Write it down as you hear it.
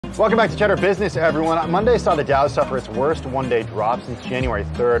Welcome back to Cheddar Business, everyone. Monday saw the Dow suffer its worst one-day drop since January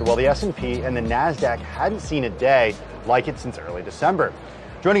 3rd, while the S&P and the NASDAQ hadn't seen a day like it since early December.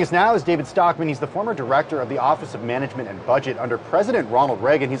 Joining us now is David Stockman. He's the former director of the Office of Management and Budget under President Ronald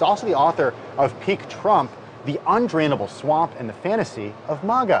Reagan. He's also the author of Peak Trump, The Undrainable Swamp and the Fantasy of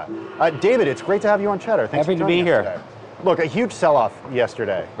MAGA. David, it's great to have you on Cheddar. Thanks Happy for joining to be us here. today. Look, a huge sell-off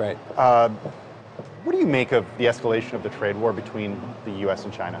yesterday. Right. What do you make of the escalation of the trade war between the U.S.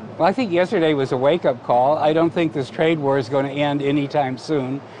 and China? Well, I think yesterday was a wake-up call. I don't think this trade war is going to end anytime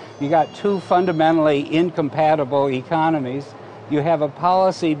soon. You got two fundamentally incompatible economies. You have a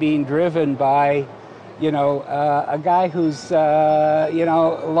policy being driven by, a guy who's,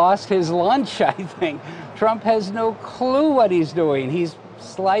 lost his lunch, I think. Trump has no clue what he's doing. He's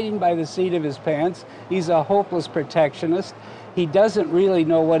sliding by the seat of his pants. He's a hopeless protectionist. He doesn't really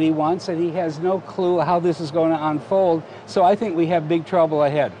know what he wants, and he has no clue how this is going to unfold. So I think we have big trouble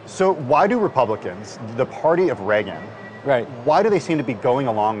ahead. So why do Republicans, the party of Reagan, right, why do they seem to be going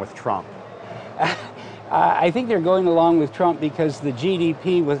along with Trump? I think they're going along with Trump because the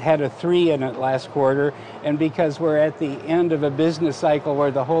GDP had a 3 in it last quarter, and because we're at the end of a business cycle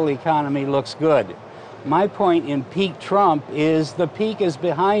where the whole economy looks good. My point in peak Trump is the peak is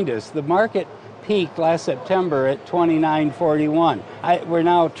behind us. The market peaked last September at 29.41. We're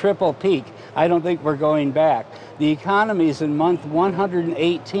now triple peak. I don't think we're going back. The economy is in month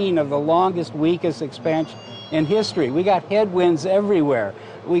 118 of the longest, weakest expansion in history. We got headwinds everywhere.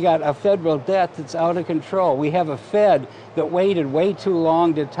 We got a federal debt that's out of control. We have a Fed that waited way too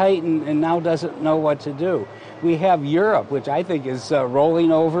long to tighten and now doesn't know what to do. We have Europe, which I think is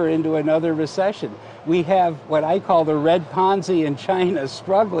rolling over into another recession. We have what I call the red Ponzi in China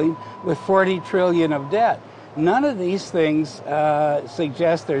struggling with 40 trillion of debt. None of these things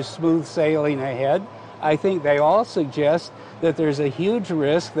suggest there's smooth sailing ahead. I think they all suggest that there's a huge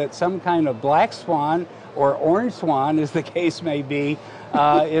risk that some kind of black swan or orange swan, as the case may be,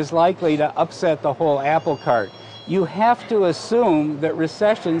 is likely to upset the whole apple cart. You have to assume that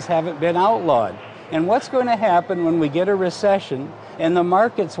recessions haven't been outlawed. And what's going to happen when we get a recession and the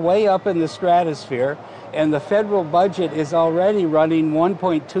market's way up in the stratosphere and the federal budget is already running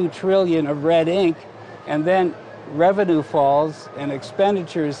 1.2 trillion of red ink, and then revenue falls and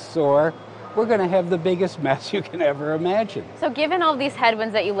expenditures soar? We're going to have the biggest mess you can ever imagine. So given all these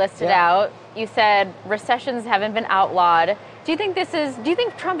headwinds that you listed out, you said recessions haven't been outlawed. Do you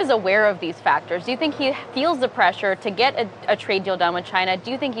think Trump is aware of these factors? Do you think he feels the pressure to get a trade deal done with China? Do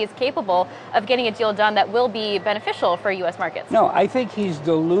you think he's capable of getting a deal done that will be beneficial for U.S. markets? No, I think he's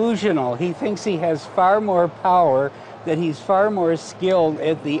delusional. He thinks he has far more power, that he's far more skilled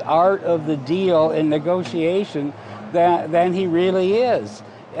at the art of the deal and negotiation than he really is.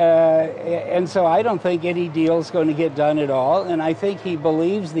 And so I don't think any deal is going to get done at all, and I think he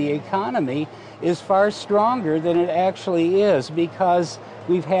believes the economy is far stronger than it actually is because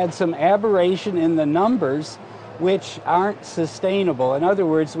we've had some aberration in the numbers which aren't sustainable. In other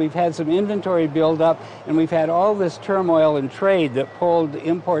words, we've had some inventory buildup and we've had all this turmoil in trade that pulled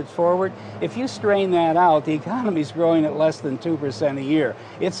imports forward. If you strain that out, the economy's growing at less than 2% a year.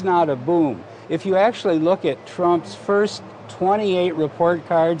 It's not a boom. If you actually look at Trump's first 28 report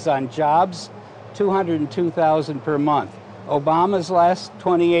cards on jobs, 202,000 per month. Obama's last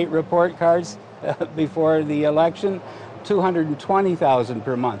 28 report cards before the election, 220,000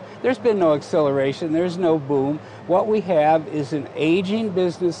 per month. There's been no acceleration. There's no boom. What we have is an aging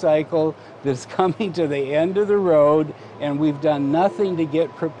business cycle that's coming to the end of the road, and we've done nothing to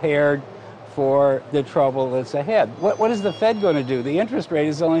get prepared for the trouble that's ahead. What is the Fed going to do? The interest rate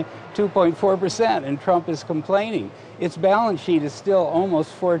is only 2.4%, and Trump is complaining. Its balance sheet is still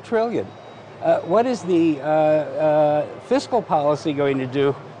almost $4 trillion. What is the fiscal policy going to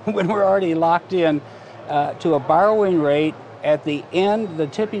do when we're already locked in to a borrowing rate at the end, the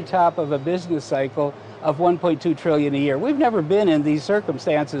tippy top of a business cycle of 1.2 trillion a year? We've never been in these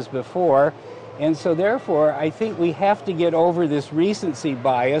circumstances before. And so therefore, I think we have to get over this recency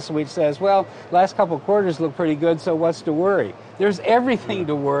bias, which says, well, last couple of quarters look pretty good, so what's to worry? There's everything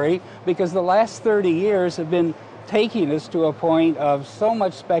to worry because the last 30 years have been taking us to a point of so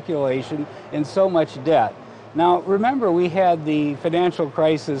much speculation and so much debt. Now, remember, we had the financial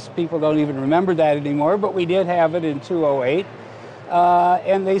crisis. People don't even remember that anymore, but we did have it in 2008.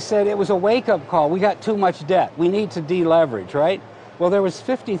 And they said it was a wake-up call. We got too much debt. We need to deleverage, right? Well, there was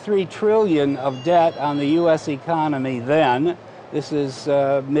 53 trillion of debt on the U.S. economy then. This is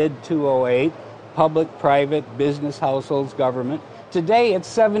mid-2008, public, private, business, households, government. Today, it's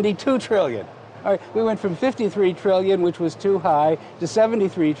 72 trillion. All right, we went from 53 trillion, which was too high, to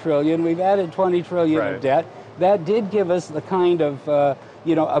 73 trillion. We've added 20 trillion of debt. That did give us the kind of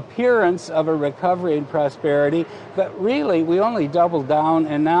appearance of a recovery and prosperity. But really, we only doubled down,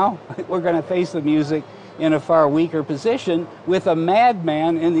 and now we're going to face the music in a far weaker position with a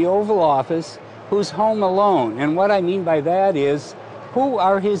madman in the Oval Office who's home alone. And what I mean by that is, who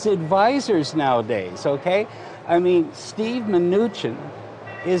are his advisors nowadays, okay? I mean, Steve Mnuchin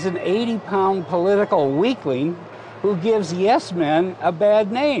is an 80-pound political weakling who gives yes men a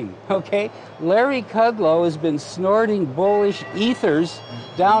bad name, okay? Larry Kudlow has been snorting bullish ethers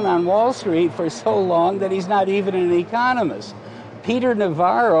down on Wall Street for so long that he's not even an economist. Peter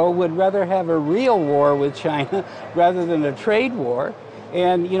Navarro would rather have a real war with China rather than a trade war.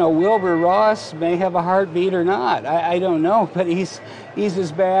 And, Wilbur Ross may have a heartbeat or not. I don't know, but he's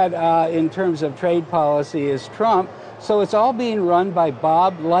as bad in terms of trade policy as Trump. So it's all being run by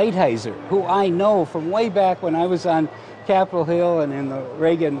Bob Lighthizer, who I know from way back when I was on Capitol Hill and in the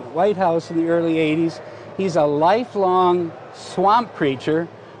Reagan White House in the early 80s. He's a lifelong swamp preacher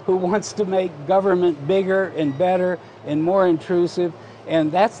who wants to make government bigger and better and more intrusive.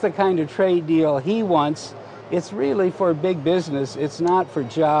 And that's the kind of trade deal he wants. It's really for big business. It's not for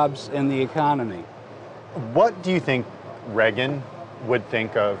jobs and the economy. What do you think Reagan would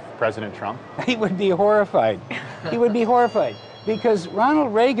think of President Trump? He would be horrified. He would be horrified because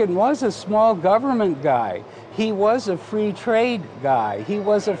Ronald Reagan was a small government guy. He was a free trade guy. He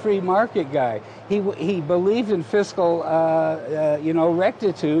was a free market guy. He believed in fiscal,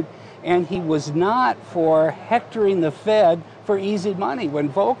 rectitude, and he was not for hectoring the Fed for easy money. When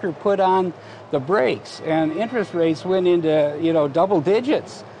Volcker put on the brakes and interest rates went into, double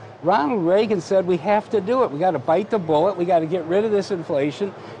digits, Ronald Reagan said, we have to do it. We got to bite the bullet. We got to get rid of this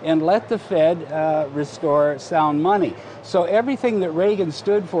inflation and let the Fed restore sound money. So everything that Reagan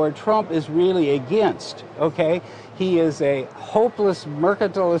stood for, Trump is really against, okay? He is a hopeless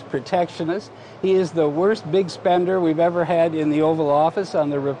mercantilist protectionist. He is the worst big spender we've ever had in the Oval Office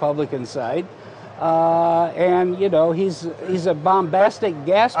on the Republican side. He's a bombastic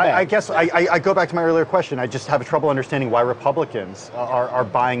gas bag. I guess I go back to my earlier question. I just have trouble understanding why Republicans are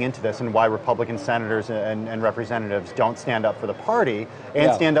buying into this and why Republican senators and representatives don't stand up for the party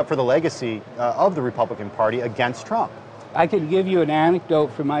and stand up for the legacy of the Republican Party against Trump. I could give you an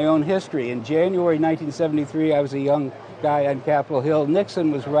anecdote from my own history. In January 1973, I was a young guy on Capitol Hill.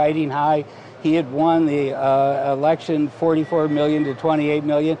 Nixon was riding high. He had won the election 44 million to 28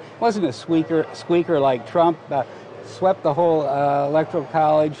 million. Wasn't a squeaker like Trump. Swept the whole electoral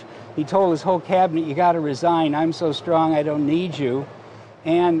college. He told his whole cabinet, you got to resign. I'm so strong, I don't need you.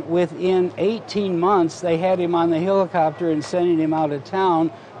 And within 18 months, they had him on the helicopter and sending him out of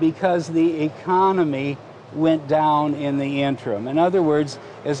town because the economy went down in the interim. In other words,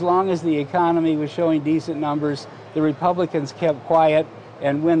 as long as the economy was showing decent numbers, the Republicans kept quiet.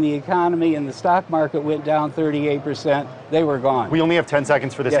 And when the economy and the stock market went down 38%, they were gone. We only have 10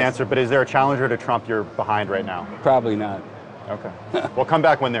 seconds for this answer, but is there a challenger to Trump you're behind right now? Probably not. Okay. We'll come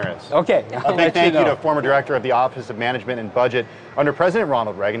back when there is. Okay. Thank you to former director of the Office of Management and Budget under President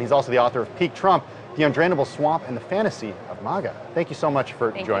Ronald Reagan. He's also the author of Peak Trump, The Undrainable Swamp and the Fantasy of MAGA. Thank you so much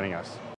for joining us.